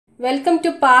Welcome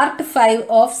to part 5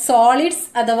 of solids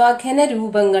അഥവാ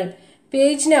ഘനരൂപങ്ങൾ.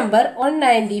 Page number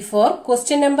 194,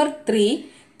 question number 3.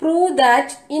 Prove that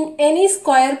in any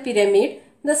square pyramid,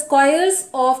 the squares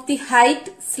of the height,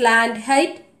 slant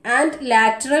height and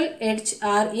lateral edge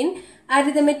are in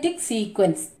arithmetic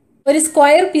sequence. ഒരു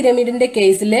square പിരമിഡിന്റെ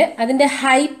കേസിൽ അതിന്റെ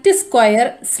height square,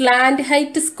 slant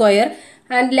height square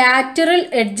and lateral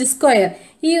edge square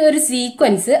ഈ ഒരു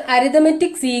sequence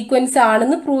arithmetic sequence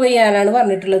ആണെന്ന് prove ചെയ്യാനാണ്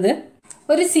പറഞ്ഞിട്ടുള്ളത്.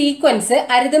 ഒരു sequence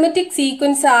arithmetic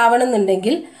sequence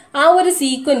ആവണമെന്നുണ്ടെങ്കിൽ ആ ഒരു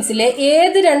സീക്വൻസിലെ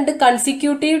ഏത് രണ്ട്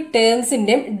കൺസിക്യൂട്ടീവ്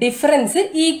ടേംസിന്റെയും ഡിഫറൻസ്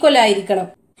ഈക്വൽ ആയിരിക്കണം.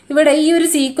 ഇവിടെ ഈ ഒരു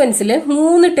സീക്വൻസിൽ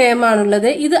 3 ടേം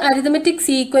ആണുള്ളത്. ഇത് അരിതമെറ്റിക്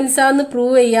സീക്വൻസ് ആണെന്ന്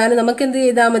പ്രൂവ് ചെയ്യാൻ നമുക്ക് എന്ത്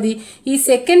ചെയ്താൽ മതി? ഈ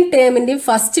സെക്കൻഡ് ടേമിന്റെയും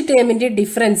ഫസ്റ്റ് ടേമിന്റെയും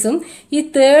ഡിഫറൻസും ഈ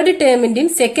തേർഡ് ടേമിന്റെയും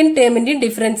സെക്കൻഡ് ടേമിന്റെയും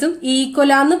ഡിഫറൻസും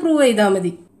ഈക്വൽ ആണെന്ന് പ്രൂവ് ചെയ്താൽ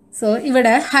മതി. സോ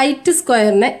ഇവിടെ ഹൈറ്റ്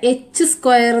സ്ക്വയറിനെ എച്ച്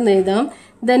സ്ക്വയർ എന്ന് എഴുതാം.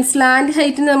 ദെൻ സ്ലാന്റ്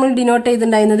ഹൈറ്റിന് നമ്മൾ ഡിനോട്ട്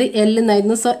ചെയ്തിട്ടുണ്ടായിരുന്നത് എൽ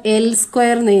എന്നായിരുന്നു. സോ എൽ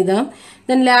സ്ക്വയർ എന്ന് എഴുതാം.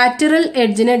 ദെൻ ലാറ്ററൽ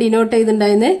എഡ്ജിനെ ഡിനോട്ട്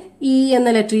ചെയ്തിട്ടുണ്ടായിരുന്നത് ഇ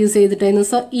എന്ന letter use ചെയ്തിട്ടായിരുന്നു.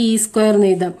 So E square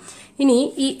എന്ന് എഴുതാം. ഇനി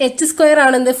ഈ H square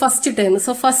ആണെന്ത് first term.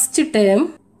 So first term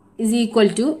is equal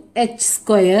to H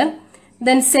square.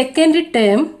 Then second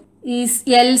term is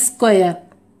L square.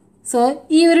 So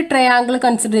ഈ ഒരു ട്രയാങ്കിൾ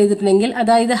കൺസിഡർ ചെയ്തിട്ടുണ്ടെങ്കിൽ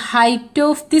അതായത് height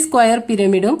of the square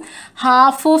പിരമിഡും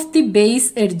half of the base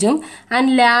എഡ്ജും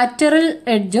and lateral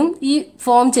എഡ്ജും ഈ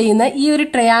form ചെയ്യുന്ന ഈ ഒരു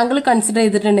triangle consider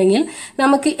ചെയ്തിട്ടുണ്ടെങ്കിൽ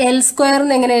നമുക്ക് എൽ സ്ക്വയർ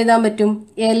എന്ന് എങ്ങനെ എഴുതാൻ പറ്റും?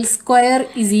 L square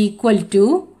is equal to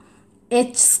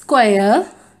H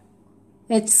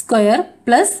square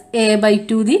plus A by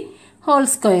 2 the whole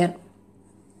square.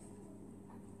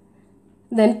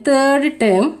 Then third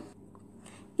term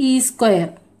E square.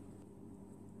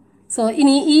 So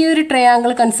ഇനി ഈ ഒരു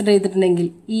ട്രയാങ്കിൾ കൺസിഡർ ചെയ്തിട്ടുണ്ടെങ്കിൽ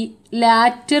ഈ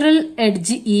lateral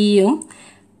edge ഇയും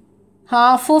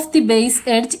half of the base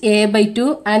edge A by 2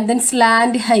 and then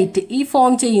slant height ഈ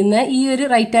form ചെയ്യുന്ന ഈ ഒരു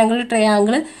right angle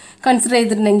triangle consider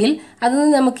ചെയ്തിട്ടുണ്ടെങ്കിൽ അതിൽ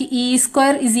നിന്ന് നമുക്ക് E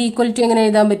square is equal to എങ്ങനെ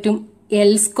എഴുതാൻ പറ്റും?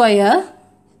 L square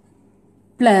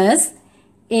plus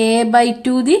A by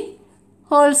 2 the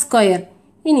whole square.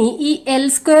 ഇനി ഈ എൽ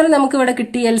സ്ക്വയർ നമുക്ക് ഇവിടെ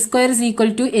കിട്ടി. L square is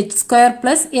equal to H square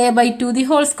plus A by 2 the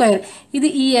whole square. ഇത്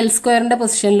ഈ എൽ സ്ക്വയറിന്റെ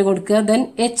പൊസിഷനിൽ കൊടുക്കുക. Then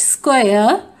H square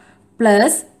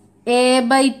plus A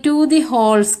by 2 the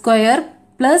whole square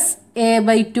plus A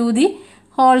by 2 the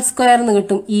whole square എന്ന്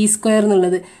കിട്ടും ഇ സ്ക്വയർ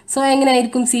എന്നുള്ളത്. So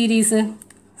എങ്ങനെയായിരിക്കും series?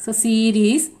 So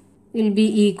series will be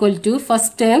equal to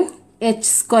first term H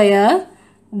square,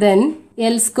 then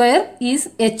L square is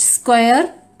H square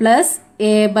plus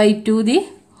A by 2 the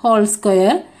whole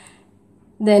square.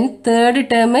 Then third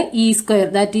term e square,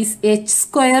 that is h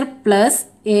square plus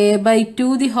a by 2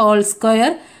 the whole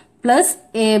square plus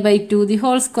a by 2 the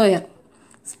whole square.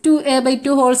 2a by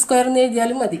 2 whole square എന്ന്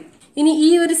എഴുതിയാലും മതി. ഇനി ഈ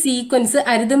ഒരു sequence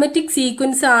arithmetic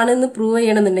sequence ആണെന്ന് prove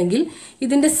ചെയ്യണമെന്നുണ്ടെങ്കിൽ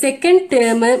ഇതിന്റെ second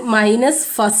term minus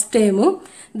first ടേമും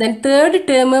then third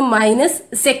term minus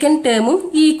second ടേമും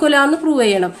equal ആണെന്ന് പ്രൂവ്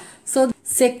ചെയ്യണം. So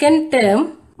second term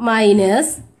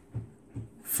minus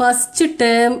first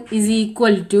term is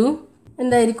equal to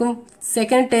എന്തായിരിക്കും?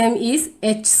 Second term is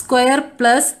H square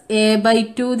plus A by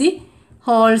 2 the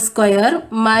whole square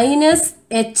minus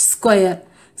H square.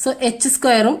 So H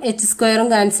സ്ക്വയറും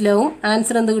cancel ആവും.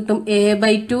 Answer എന്ത് കിട്ടും? A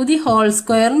by 2 the whole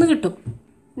square എന്ന് കിട്ടും.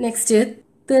 Next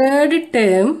third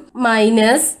term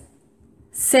minus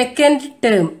second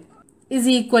term is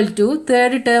equal to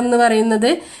third term എന്ന്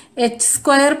പറയുന്നത് H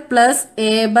square plus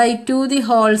A by 2 the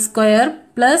whole square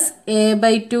plus A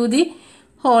by 2 the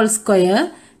whole square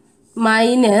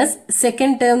minus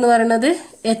second term എന്ന് പറയുന്നത്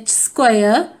H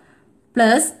square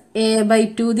plus A by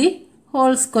 2 the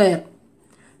whole square.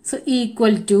 So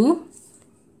equal to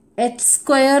H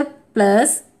square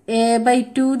plus A by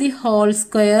 2 the whole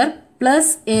square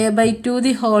plus A by 2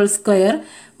 the whole square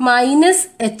minus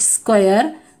H square.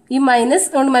 ഈ minus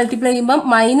കൊണ്ട് multiply ചെയ്യുമ്പോൾ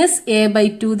minus A by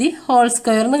 2 the whole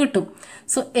square എന്ന് കിട്ടും.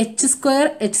 So H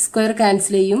square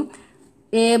cancel ചെയ്യും.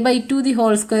 A by 2 the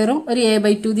whole സ്ക്വയറും ഒരു A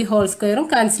by 2 the whole സ്ക്വയറും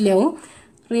cancel ആവും.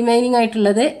 റിമൈനിങ്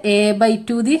ആയിട്ടുള്ളത് എ ബൈ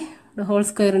 2 ദി ഹോൾ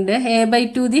സ്ക്വയറിന്റെ A by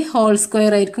 2 the whole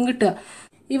square ആയിരിക്കും കിട്ടുക.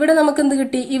 ഇവിടെ നമുക്ക് എന്ത്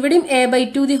കിട്ടി? ഇവിടെയും എ ബൈ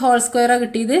 2 ദി ഹോൾ സ്ക്വയറാ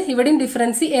കിട്ടിയത്. ഇവിടെയും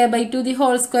difference A by 2 the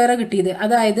whole സ്ക്വയറാ കിട്ടിയത്.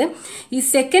 അതായത് ഈ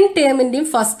second ടേമിന്റെയും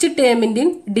first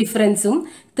ടേമിന്റെയും ഡിഫറൻസും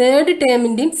third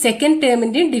ടേമിന്റെയും second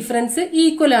ടേമിന്റെയും difference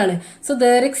equal ആണ്. So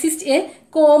there exist A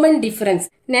common difference.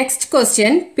 Next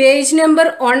question, page number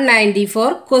 194,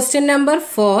 question number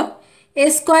 4. A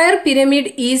square pyramid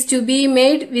is to be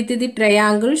made with the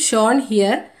triangle shown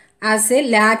here as a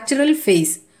lateral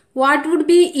face. What would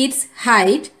be its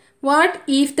height? What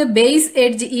if the base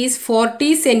edge is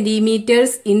 40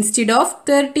 centimeters instead of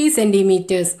 30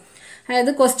 centimeters?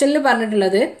 അതായത് ക്വസ്റ്റ്യനിൽ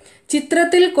പറഞ്ഞിട്ടുള്ളത്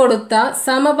ചിത്രത്തിൽ കൊടുത്ത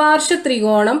സമപാർശ്വ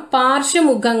ത്രികോണം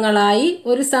പാർശ്വമുഖങ്ങളായി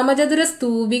ഒരു സമചതുര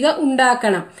സ്തൂപിക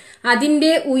ഉണ്ടാക്കണം.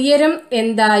 അതിന്റെ ഉയരം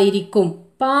എന്തായിരിക്കും?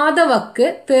 പാദവക്ക്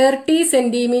 30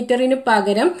 സെന്റിമീറ്ററിന്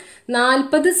പകരം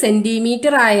 40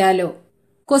 സെന്റിമീറ്റർ ആയാലോ?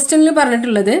 ക്വസ്റ്റ്യനിൽ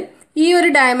പറഞ്ഞിട്ടുള്ളത് ഈ ഒരു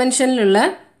ഡയമെൻഷനിലുള്ള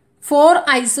 4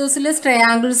 ഐസോസിലസ്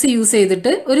ട്രയാങ്കിൾസ് യൂസ്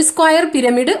ചെയ്തിട്ട് ഒരു സ്ക്വയർ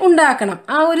പിരമിഡ് ഉണ്ടാക്കണം.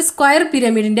 ആ ഒരു സ്ക്വയർ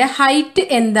പിരമിഡിന്റെ ഹൈറ്റ്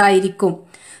എന്തായിരിക്കും?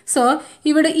 സോ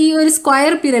ഇവിടെ ഈ ഒരു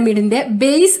സ്ക്വയർ പിരമിഡിന്റെ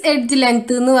ബേസ് എഡ്ജ്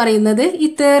ലെങ്ത് എന്ന് പറയുന്നത് ഈ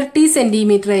 30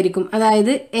 സെന്റിമീറ്റർ ആയിരിക്കും.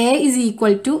 അതായത് A is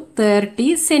equal to 30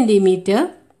 centimetre.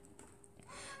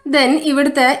 Then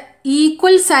ഇവിടുത്തെ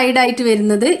ഈക്വൽ സൈഡ് ആയിട്ട്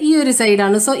വരുന്നത് ഈ ഒരു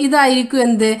സൈഡാണ്. സോ ഇതായിരിക്കും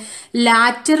എന്ത്?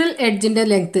 Lateral എഡ്ജിന്റെ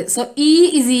length. So E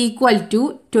is equal to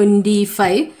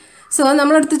 25. So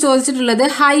നമ്മളടുത്ത് ചോദിച്ചിട്ടുള്ളത്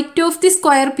height of the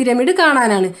square pyramid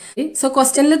കാണാനാണ്. സോ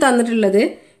ക്വസ്റ്റ്യനിൽ തന്നിട്ടുള്ളത്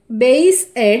base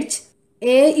edge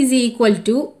A is equal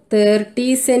to 30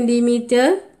 centimetre.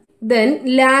 Then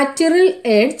lateral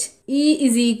edge E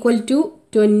is equal to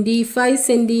 25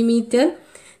 centimetre.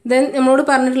 Then നമ്മളോട്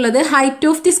പറഞ്ഞിട്ടുള്ളത് height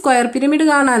of the square pyramid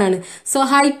കാണാനാണ്. So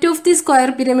height of the square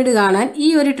pyramid കാണാൻ ഈ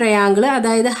ഒരു triangle,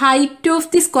 അതായത് height of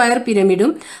the square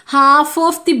പിരമിഡും half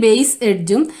of the base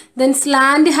എഡ്ജും then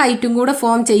slant ഹൈറ്റും കൂടെ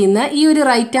form ചെയ്യുന്ന ഈ ഒരു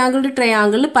right angled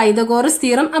ട്രയാങ്കിളിൽ Pythagoras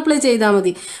theorem apply ചെയ്താൽ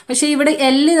മതി. പക്ഷെ ഇവിടെ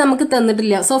എല്ല് നമുക്ക്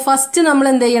തന്നിട്ടില്ല. സോ ഫസ്റ്റ് നമ്മൾ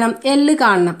എന്ത് ചെയ്യണം? എല്ല്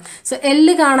കാണണം. സോ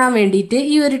എല്ല് കാണാൻ വേണ്ടിയിട്ട്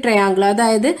ഈ ഒരു ട്രയാങ്കിൾ,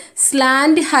 അതായത്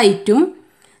സ്ലാൻഡ് ഹൈറ്റും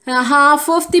half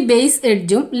of the base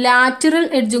എഡ്ജും lateral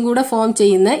എഡ്ജും കൂടെ ഫോം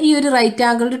ചെയ്യുന്ന ഈ ഒരു right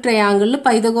angled ട്രയാങ്കിളിൽ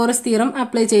Pythagoras theorem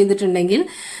apply ചെയ്തിട്ടുണ്ടെങ്കിൽ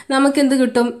നമുക്ക് എന്ത്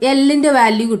കിട്ടും? എല്ലിന്റെ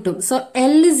വാല്യൂ കിട്ടും. So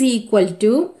L is equal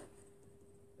to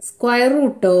square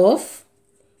root of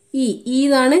E.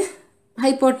 ഇതാണ്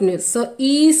hypotenuse. So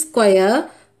E square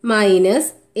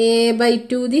minus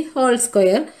a/2 the whole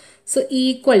square. So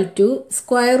equal to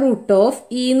square root of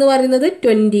E എന്ന് പറയുന്നത്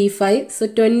 25. So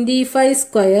 25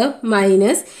 square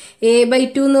minus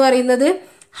a/2 എന്ന് പറയുന്നത്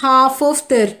half of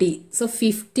 30. So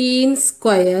 15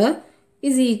 square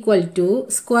is equal to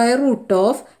square root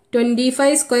of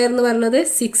 25 square എന്ന് പറയുന്നത്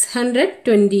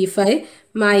 625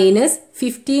 minus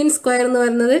 15 square എന്ന്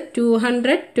പറയുന്നത്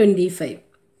 225.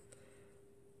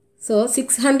 So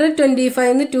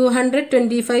 625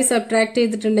 225 subtract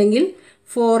ചെയ്തിട്ടുണ്ടെങ്കിൽ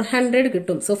 400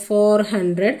 കിട്ടും. സോ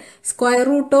 400 സ്ക്വയർ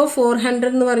റൂട്ട് ഓഫ് 400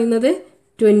 എന്ന് പറയുന്നത്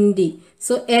 20.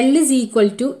 So L is equal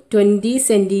to 20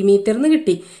 centimetre എന്ന്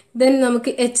കിട്ടി. ദെൻ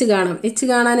നമുക്ക് എച്ച് കാണാം. എച്ച്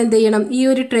കാണാൻ എന്ത് ചെയ്യണം? ഈ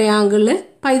ഒരു ട്രയാങ്കിളിൽ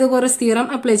പൈതഗോറസ് തിയറം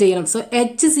അപ്ലൈ ചെയ്യണം. So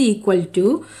H is equal to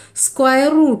square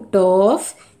root of,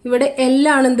 ഇവിടെ എൽ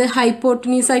ആണ് എന്ത്?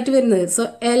 ഹൈപ്പോട്ടനീസ് ആയിട്ട് വരുന്നത്. So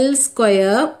L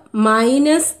square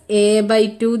minus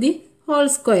a/2 the whole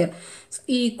square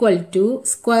equal to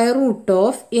square root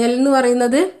of L എന്ന്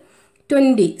പറയുന്നത്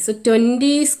 20. സോ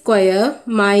 20 സ്ക്വയർ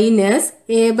മൈനസ്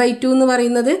a/2 എന്ന്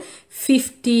പറയുന്നത്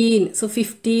 15. So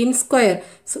 15 square.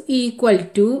 So equal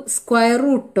to square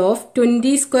root of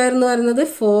 20 square എന്ന് പറയുന്നത്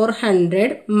 400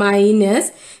 മൈനസ്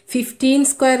 15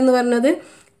 സ്ക്വയർ എന്ന് പറയുന്നത്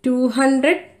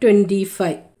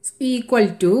 225. Equal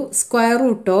to square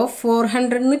root of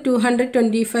 400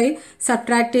 225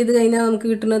 subtract ചെയ്ത് കഴിഞ്ഞാൽ നമുക്ക്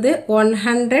കിട്ടുന്നത്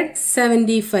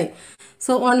 175.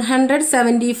 സോ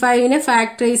 175നെ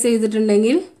ഫാക്ടറൈസ്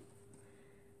ചെയ്തിട്ടുണ്ടെങ്കിൽ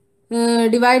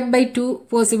ഡിവൈഡ് ബൈ 2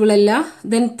 പോസിബിൾ അല്ല.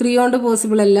 ദെൻ 3 കൊണ്ട്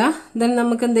പോസിബിൾ അല്ല. ദെൻ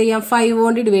നമുക്ക് എന്ത് ചെയ്യാം? 5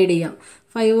 കൊണ്ട് ഡിവൈഡ് ചെയ്യാം.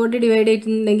 5 കൊണ്ട് ഡിവൈഡ്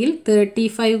ചെയ്തിട്ടുണ്ടെങ്കിൽ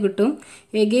 35 കിട്ടും.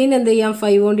 എഗെയിൻ എന്ത് ചെയ്യാം?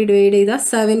 5 കൊണ്ട് ഡിവൈഡ് ചെയ്താൽ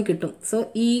 7 കിട്ടും. So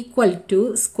equal to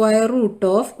square root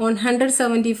of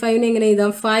 175നെ എങ്ങനെ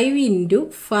എഴുതാം? 5 ഇൻറ്റു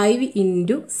 5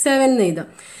 ഇൻറ്റു 7 എന്ന് എഴുതാം.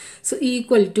 സോ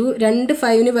ഈക്വൽ ടു 2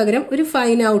 5ന് പകരം ഒരു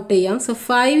 5 ഔട്ട് ചെയ്യാം. സോ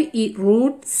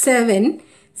 5√7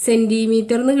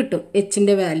 സെന്റിമീറ്റർ എന്ന് കിട്ടും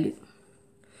എച്ചിന്റെ value.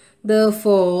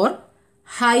 Therefore,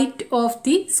 height of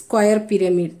the square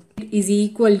pyramid is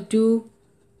equal to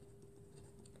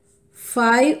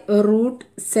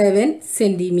 5√7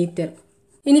 centimeter.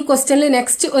 ഇനി ക്വസ്റ്റ്യനിൽ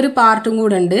നെക്സ്റ്റ് ഒരു പാർട്ടും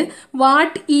കൂടെ ഉണ്ട്.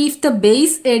 What if the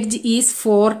base edge is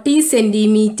 40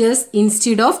 centimetres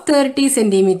instead of 30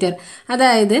 centimetre?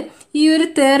 അതായത് ഈ ഒരു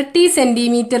 30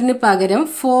 സെന്റിമീറ്ററിന് പകരം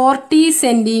 40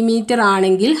 സെന്റിമീറ്റർ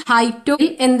ആണെങ്കിൽ ഹൈറ്റ്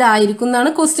എന്തായിരിക്കും എന്നാണ്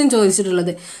ക്വസ്റ്റ്യൻ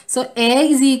ചോദിച്ചിട്ടുള്ളത്. So A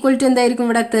is equal to എന്തായിരിക്കും?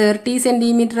 ഇവിടെ 30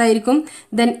 സെന്റിമീറ്റർ ആയിരിക്കും.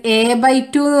 ദെൻ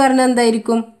a/2 എന്ന് പറഞ്ഞാൽ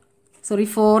എന്തായിരിക്കും?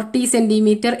 40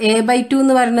 സെന്റിമീറ്റർ. a/2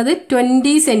 എന്ന് പറയുന്നത്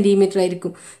 20 സെന്റിമീറ്റർ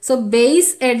ആയിരിക്കും. So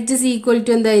base edge is equal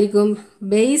to എന്തായിരിക്കും?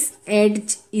 Base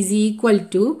edge is equal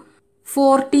to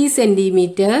 40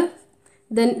 centimetre.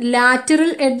 Then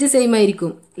lateral edge same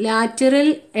ആയിരിക്കും. Lateral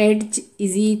edge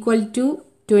is equal to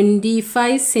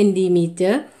 25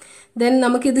 centimetre. Then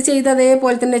നമുക്ക് ഇത് ചെയ്ത്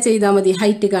അതേപോലെ തന്നെ ചെയ്താൽ മതി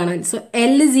ഹൈറ്റ് കാണാൻ. So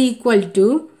L is equal to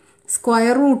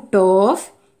square root of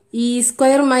e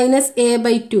square minus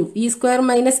a/2. e square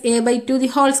minus a/2 the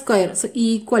whole square. So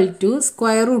equal to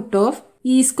square root of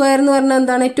E square എന്ന് പറഞ്ഞാൽ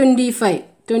എന്താണ്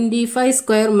 25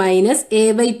 സ്ക്വയർ മൈനസ് എ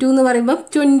ബൈ 2 എന്ന് പറയുമ്പോൾ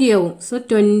 20 ആവും. So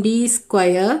 20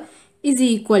 square is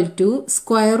equal to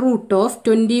square root of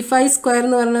 25 square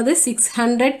എന്ന് പറയുന്നത്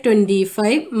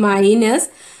 625 minus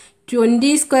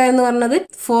 20 square എന്ന് പറയുന്നത്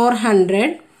 400.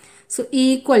 So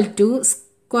equal to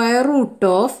square root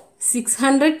of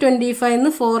 625 എന്ന്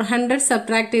 400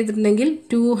 സബ്ട്രാക്ട് ചെയ്തിട്ടുണ്ടെങ്കിൽ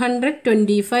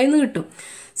 225 എന്ന് കിട്ടും.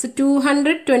 സോ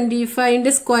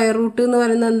 225ന്റെ സ്ക്വയർ റൂട്ട് എന്ന്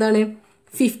പറയുന്നത് എന്താണ്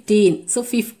 15. സോ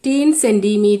 15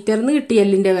 സെന്റിമീറ്റർ എന്ന് കിട്ടി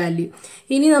എല്ലിന്റെ വാല്യൂ.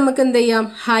 ഇനി നമുക്ക് എന്ത് ചെയ്യാം,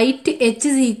 height h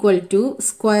is equal to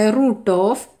square root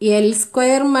of L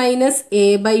square minus A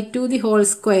by 2 the whole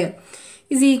square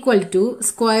is equal to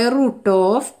square root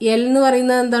of L എന്ന്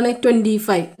പറയുന്നത് എന്താണ്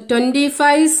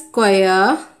 25 സ്ക്വയർ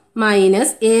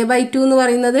മൈനസ് എ ബൈ 2 എന്ന്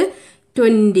പറയുന്നത്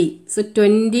 20. So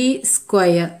 20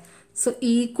 square so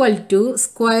equal to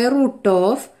square root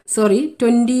of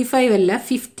 25 അല്ല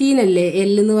 15 അല്ലേ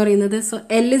L എന്ന് പറയുന്നത്. So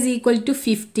L is equal to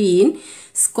 15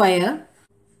 square.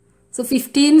 So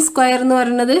 15 square എന്ന്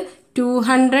പറയുന്നത്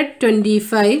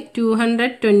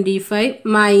 225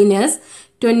 മൈനസ്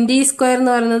 20 സ്ക്വയർ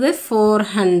എന്ന് പറയുന്നത്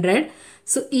 400.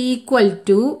 So equal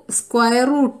to square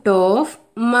root of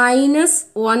minus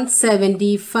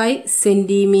 175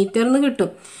 centimetre എന്ന്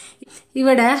കിട്ടും.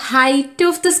 ഇവിടെ height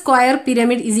of the square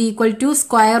pyramid is equal to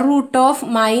square root of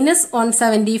minus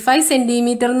 175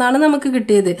 centimetre എന്നാണ് നമുക്ക്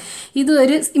കിട്ടിയത്. ഇത്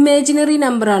ഒരു ഇമാജിനറി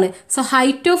നമ്പർ ആണ്. So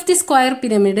height of the square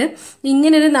pyramid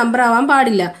ഇങ്ങനെ ഒരു നമ്പർ ആവാൻ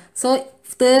പാടില്ല. സോ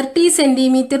 30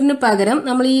 സെന്റിമീറ്ററിന് പകരം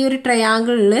നമ്മൾ ഈ ഒരു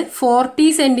ട്രയാങ്കിളിൽ 40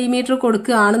 സെന്റിമീറ്റർ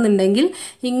കൊടുക്കുകയാണെന്നുണ്ടെങ്കിൽ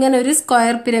ഇങ്ങനെ ഒരു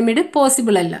സ്ക്വയർ പിരമിഡ്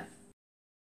പോസിബിൾ അല്ല.